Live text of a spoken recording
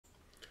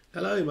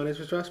Hello, my name is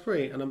Mr.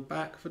 Asprey and I'm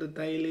back for the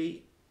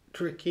daily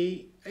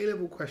tricky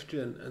A-level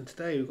question, and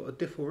today we've got a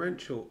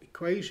differential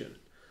equation.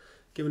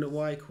 Given that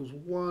y equals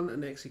 1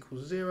 and x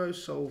equals 0,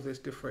 solve this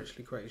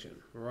differential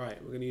equation.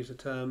 Right, we're going to use a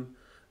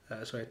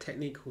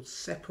technique called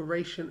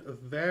separation of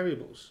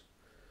variables.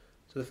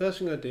 So the first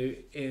thing I do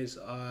is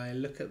I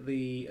look at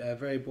the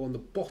variable on the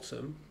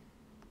bottom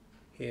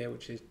here,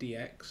 which is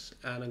dx,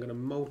 and I'm going to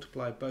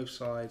multiply both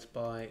sides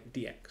by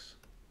dx.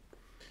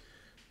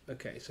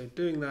 Okay, so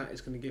doing that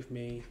is going to give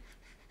me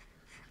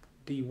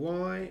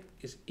dy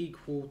is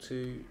equal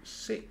to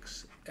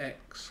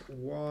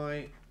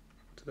 6xy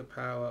to the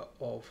power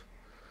of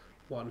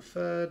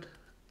 1/3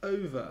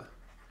 over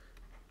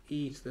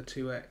e to the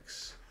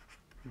 2x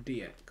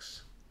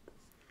dx.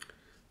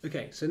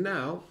 Okay, so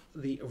now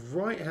the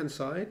right hand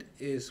side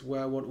is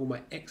where I want all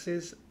my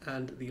x's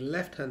and the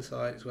left hand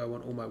side is where I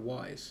want all my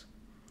y's.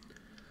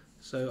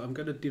 So I'm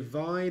going to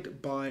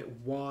divide by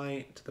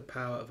y to the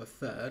power of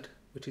 1/3,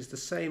 which is the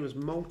same as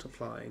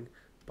multiplying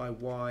by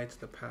y to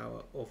the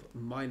power of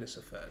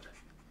 -1/3.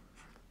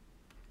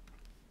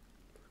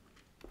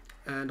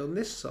 And on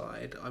this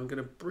side, I'm going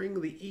to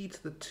bring the e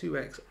to the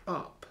 2x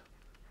up,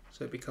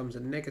 so it becomes a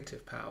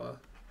negative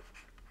power,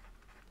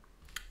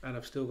 and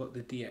I've still got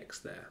the dx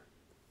there.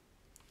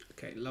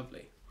 Okay,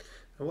 lovely.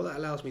 And what that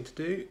allows me to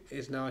do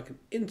is now I can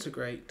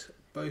integrate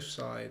both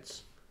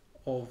sides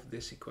of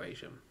this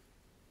equation.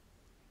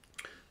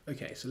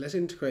 Okay, so let's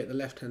integrate the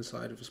left-hand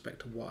side with respect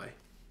to y.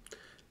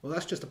 Well,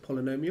 that's just a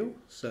polynomial,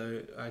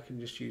 so I can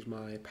just use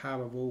my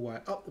power rule where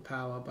I up the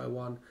power by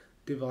 1,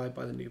 divide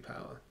by the new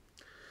power.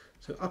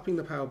 So upping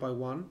the power by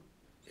 1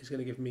 is going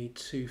to give me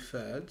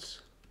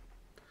 2/3,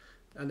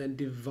 and then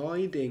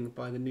dividing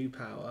by the new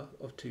power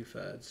of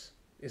 2/3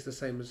 is the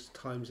same as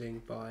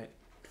timesing by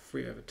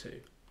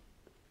 3/2.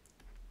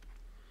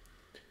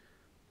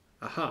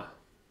 Aha!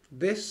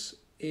 This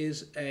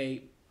is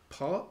a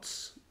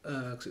parts,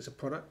 because it's a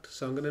product,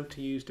 so I'm going to have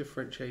to use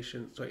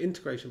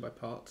integration by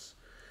parts,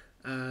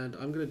 and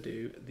I'm going to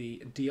do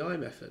the DI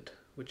method,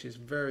 which is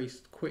very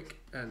quick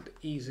and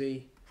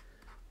easy,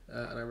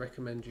 and I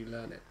recommend you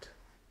learn it.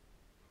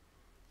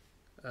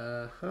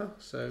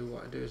 So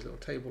what I do is a little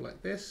table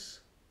like this.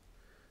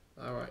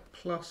 Alright,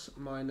 plus,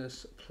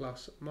 minus,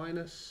 plus,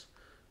 minus.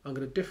 I'm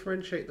going to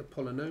differentiate the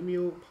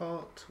polynomial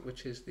part,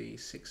 which is the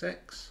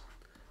 6x,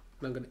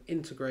 and I'm going to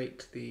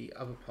integrate the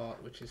other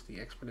part, which is the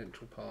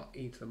exponential part,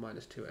 e to the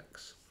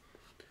 -2x.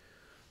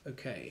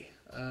 Okay,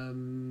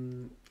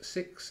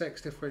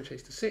 6x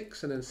differentiates to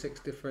 6, and then 6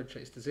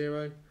 differentiates to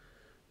 0.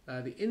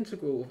 The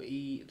integral of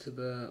e to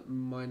the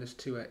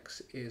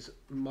 -2x is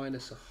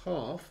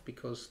 -1/2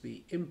 because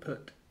the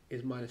input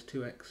is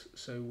 -2x,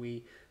 so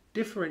we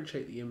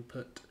differentiate the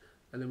input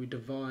and then we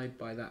divide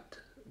by that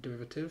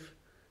derivative.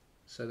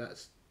 So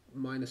that's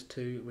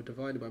 -2, we're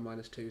divided by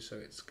 -2, so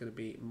it's going to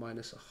be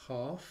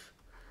 -1/2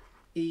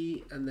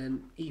 e, and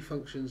then e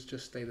functions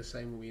just stay the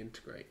same when we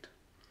integrate.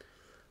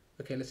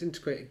 Okay, let's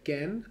integrate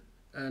again,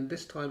 and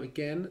this time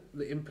again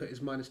the input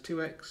is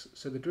 -2x,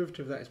 so the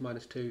derivative of that is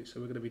 -2, so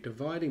we're going to be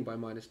dividing by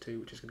 -2,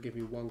 which is going to give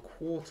me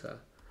 1/4,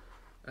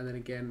 and then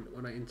again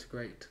when I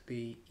integrate,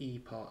 the e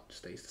part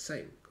stays the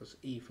same because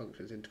e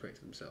functions integrate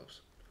to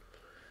themselves.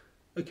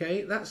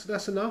 Okay,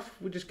 that's enough.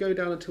 We just go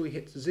down until we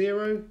hit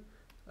 0,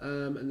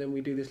 and then we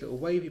do this little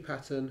wavy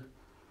pattern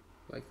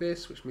like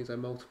this, which means I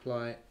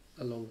multiply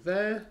along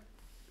there,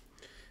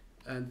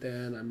 and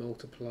then I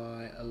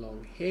multiply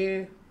along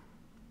here.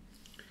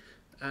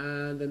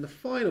 And then the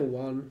final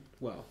one,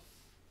 well,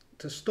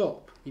 to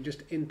stop, you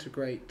just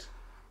integrate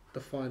the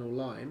final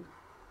line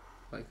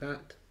like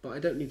that. But I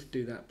don't need to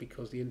do that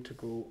because the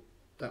integral,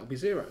 that'll be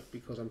 0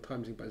 because I'm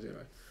timesing by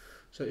 0.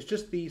 So it's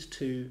just these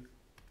two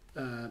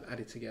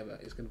added together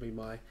is going to be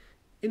my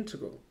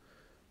integral.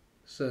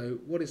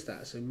 So what is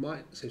that? So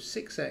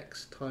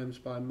 6x times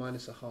by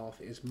 -1/2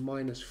 is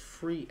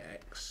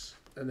 -3x,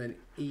 and then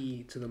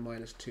e to the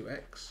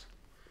 -2x.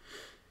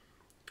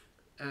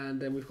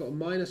 And then we've got a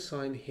minus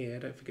sign here,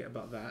 don't forget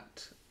about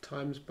that,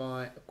 times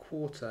by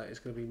 1/4 is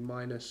going to be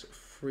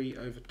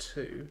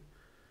 -3/2,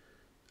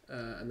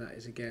 and that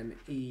is again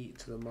e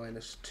to the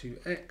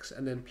 -2x,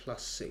 and then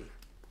plus c.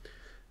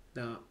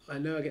 Now, I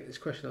know I get this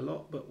question a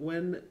lot, but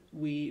when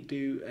we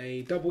do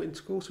a double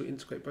integral, so we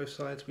integrate both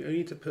sides, we only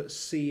need to put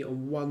c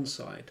on one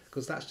side,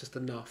 because that's just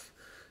enough.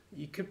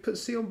 You could put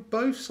c on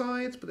both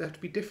sides, but they have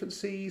to be different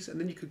c's, and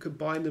then you could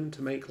combine them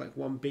to make like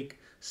one big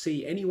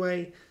c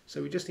anyway,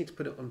 so we just need to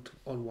put it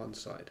on one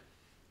side.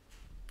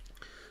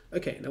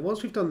 Okay, now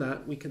once we've done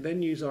that, we can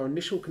then use our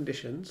initial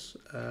conditions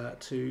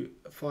to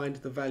find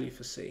the value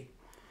for c.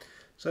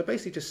 So I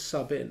basically just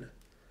sub in.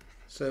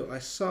 So I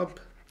sub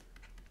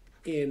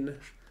in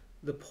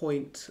the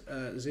point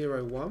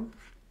 0, 1,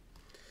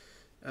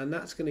 and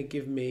that's going to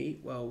give me,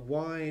 well,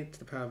 y to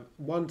the power of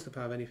 1 to the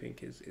power of anything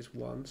is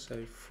 1,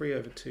 so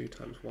 3/2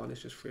 times 1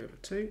 is just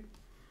 3/2.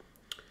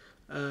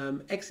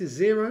 X is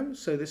 0,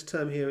 so this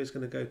term here is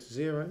going to go to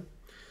 0.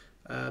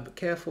 But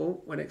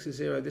careful, when x is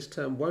 0, this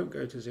term won't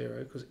go to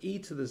 0 because e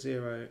to the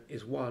 0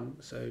 is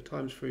 1, so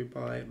times through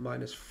by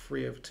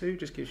 -3/2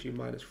 just gives you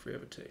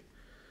 -3/2.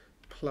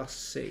 plus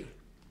c.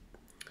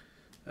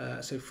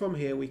 So from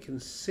here we can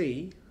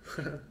see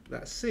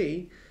that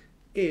c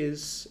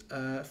is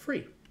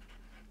 3.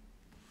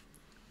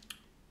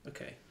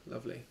 Okay,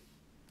 lovely.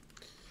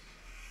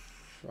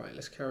 Right,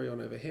 let's carry on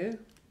over here.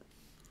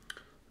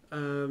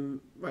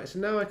 Right, so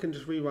now I can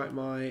just rewrite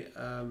my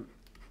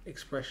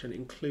expression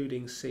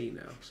including c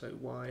now. So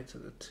y to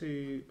the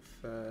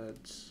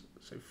 2/3,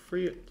 so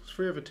 3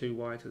 over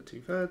 2y to the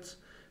 2/3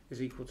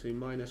 is equal to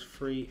minus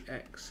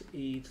 3x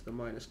e to the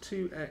minus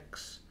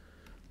 2x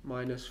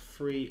minus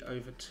 3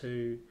 over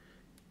 2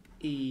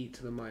 e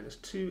to the minus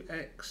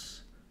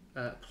 2x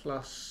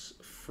plus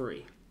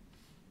 3.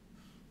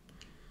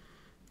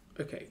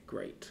 Okay,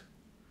 great.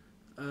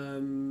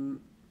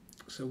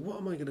 So what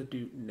am I going to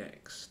do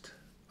next?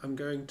 I'm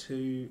going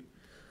to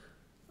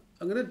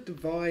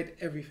divide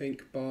everything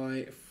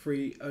by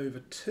 3 over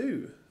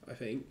 2, I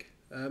think.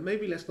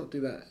 Maybe let's not do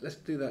that. Let's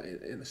do that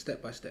in a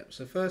step by step.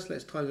 So first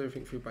let's times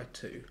everything through by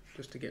 2,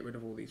 just to get rid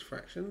of all these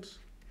fractions.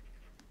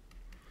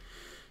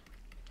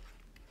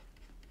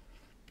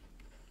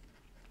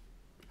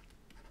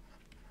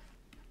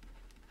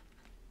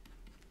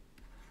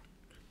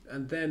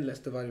 And then let's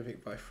divide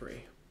everything by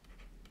 3.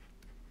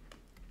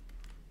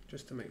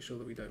 Just to make sure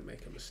that we don't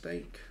make a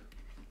mistake.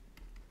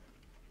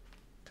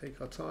 Take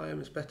our time.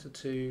 It's better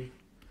to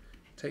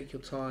take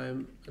your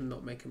time and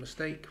not make a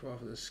mistake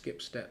rather than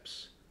skip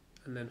steps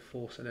and then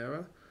force an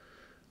error.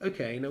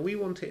 Okay, now we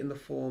want it in the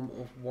form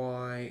of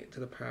y to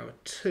the power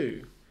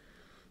 2.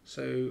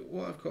 So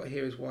what I've got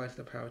here is y to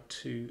the power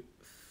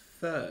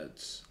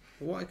 2/3.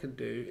 What I can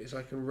do is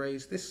I can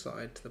raise this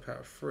side to the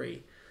power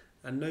 3,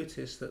 and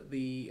notice that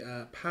the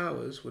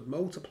powers would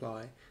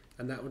multiply,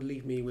 and that would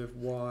leave me with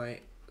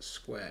y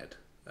squared,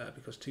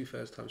 because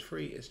 2/3 times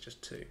 3 is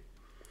just 2.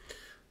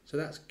 So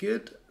that's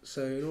good.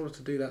 So in order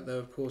to do that though,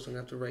 of course, I'm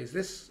going to have to raise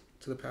this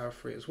to the power of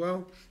 3 as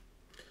well.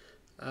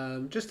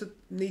 Just to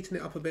neaten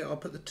it up a bit, I'll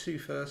put the 2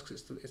 first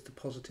because it's the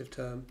positive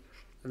term,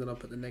 and then I'll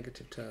put the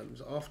negative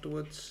terms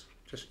afterwards.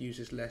 Just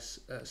uses less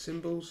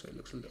symbols, so it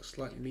looks a little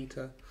slightly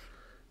neater.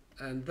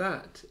 And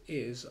that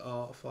is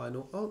our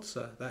final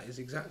answer. That is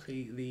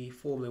exactly the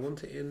form they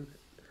want it in,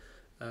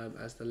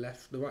 as the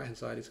right hand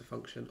side is a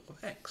function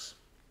of x.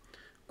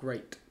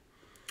 Great.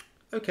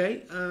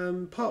 Okay,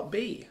 part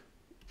B.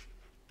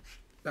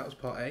 That was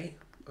part A.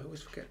 I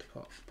always forget to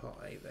part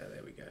A there.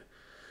 There we go.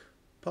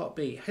 Part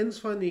B. Hence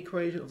find the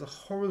equation of the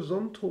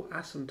horizontal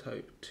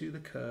asymptote to the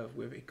curve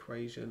with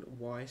equation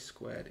y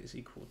squared is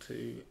equal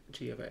to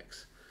g of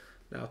x.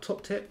 Now,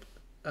 top tip.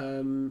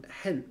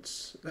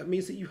 Hence, that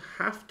means that you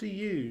have to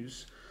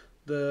use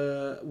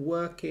the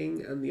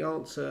working and the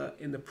answer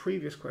in the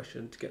previous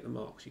question to get the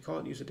marks. You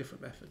can't use a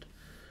different method.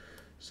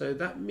 So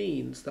that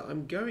means that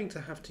I'm going to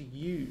have to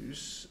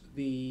use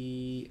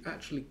the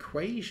actual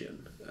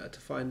equation to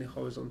find the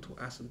horizontal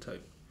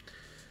asymptote.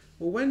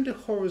 Well, when do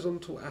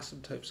horizontal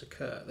asymptotes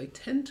occur? They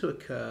tend to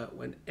occur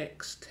when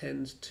x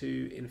tends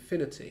to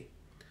infinity.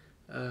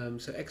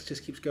 So x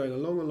just keeps going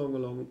along,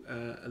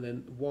 and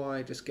then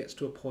y just gets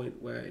to a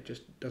point where it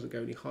just doesn't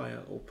go any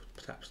higher, or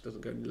perhaps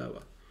doesn't go any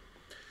lower.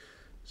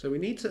 So we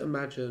need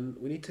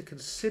to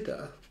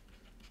consider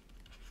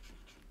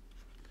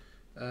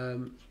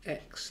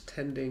x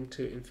tending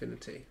to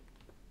infinity.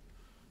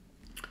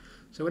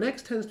 So when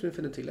x tends to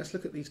infinity, let's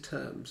look at these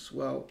terms.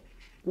 Well,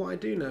 what I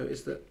do know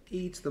is that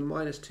e to the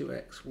minus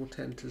 2x will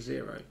tend to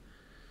 0,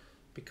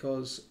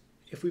 because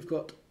if we've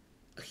got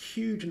a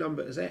huge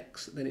number as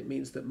x, then it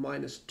means that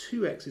minus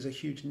 2x is a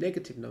huge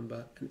negative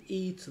number, and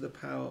e to the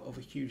power of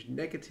a huge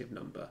negative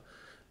number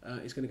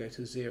is going to go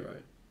to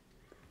 0.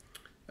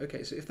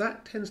 Okay, so if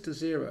that tends to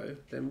 0,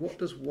 then what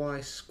does y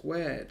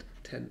squared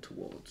tend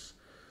towards?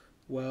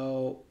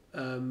 Well,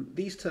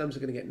 these terms are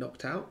going to get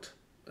knocked out,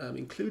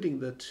 including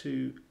the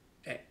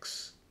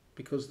 2x,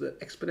 because the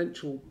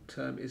exponential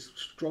term is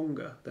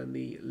stronger than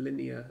the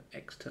linear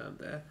x term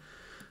there.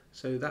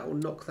 So that will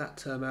knock that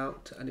term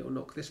out, and it will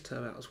knock this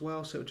term out as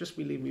well. So it will just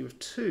be leaving me with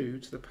 2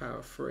 to the power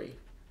of 3.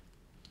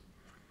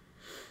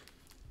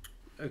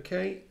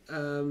 Okay,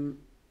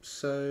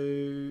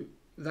 so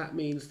that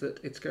means that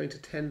it's going to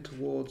tend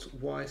towards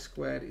y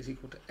squared is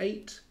equal to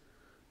 8,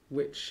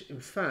 which in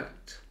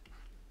fact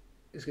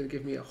is going to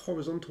give me a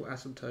horizontal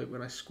asymptote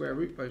when I square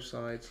root both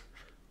sides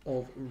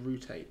of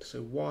root 8.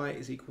 So y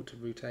is equal to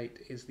root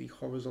 8 is the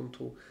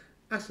horizontal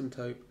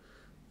asymptote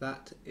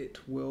that it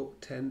will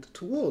tend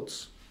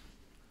towards.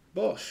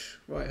 Bosh.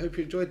 Right, hope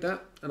you enjoyed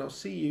that, and I'll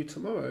see you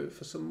tomorrow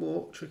for some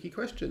more tricky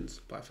questions.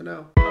 Bye for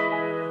now.